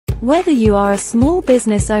Whether you are a small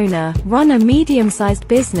business owner, run a medium-sized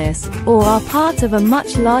business, or are part of a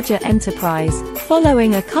much larger enterprise,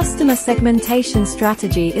 following a customer segmentation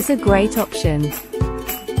strategy is a great option.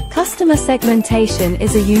 Customer segmentation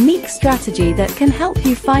is a unique strategy that can help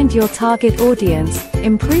you find your target audience,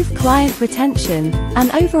 improve client retention,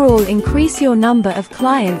 and overall increase your number of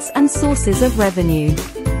clients and sources of revenue.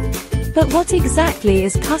 But what exactly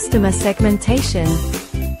is customer segmentation?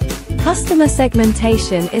 Customer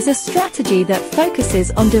segmentation is a strategy that focuses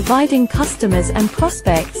on dividing customers and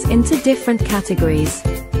prospects into different categories.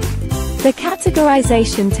 The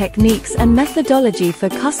categorization techniques and methodology for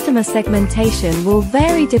customer segmentation will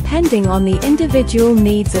vary depending on the individual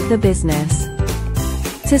needs of the business.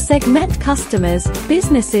 To segment customers,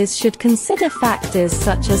 businesses should consider factors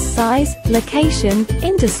such as size, location,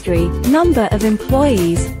 industry, number of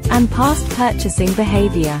employees, and past purchasing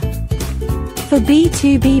behavior. For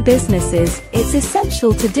B2B businesses, it's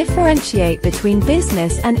essential to differentiate between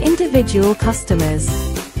business and individual customers.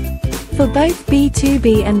 For both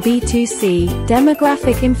B2B and B2C,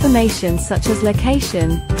 demographic information such as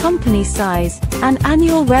location, company size, and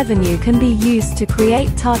annual revenue can be used to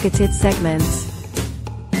create targeted segments.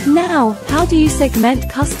 Now, how do you segment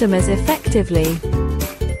customers effectively?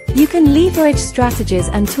 You can leverage strategies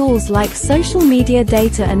and tools like social media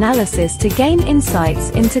data analysis to gain insights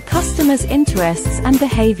into customers' interests and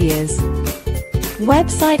behaviors.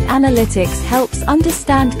 Website analytics helps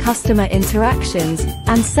understand customer interactions,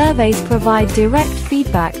 and surveys provide direct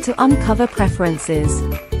feedback to uncover preferences.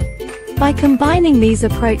 By combining these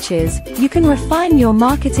approaches, you can refine your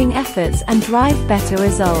marketing efforts and drive better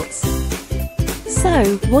results.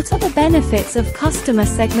 So, what are the benefits of customer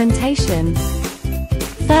segmentation?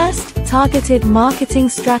 First, targeted marketing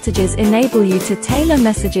strategies enable you to tailor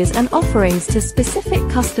messages and offerings to specific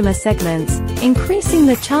customer segments, increasing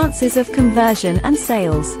the chances of conversion and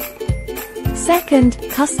sales. Second,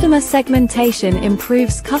 customer segmentation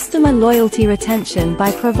improves customer loyalty retention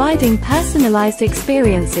by providing personalized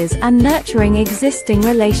experiences and nurturing existing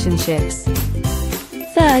relationships.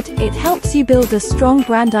 Third, it helps you build a strong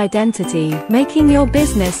brand identity, making your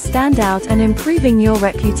business stand out and improving your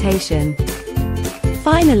reputation.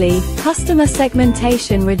 Finally, customer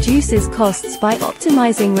segmentation reduces costs by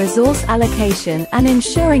optimizing resource allocation and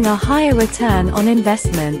ensuring a higher return on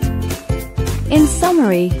investment. In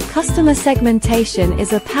summary, customer segmentation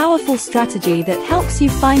is a powerful strategy that helps you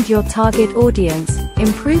find your target audience,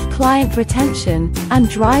 improve client retention, and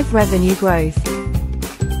drive revenue growth.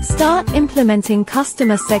 Start implementing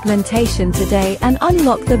customer segmentation today and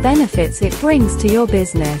unlock the benefits it brings to your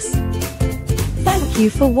business. Thank you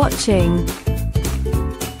for watching.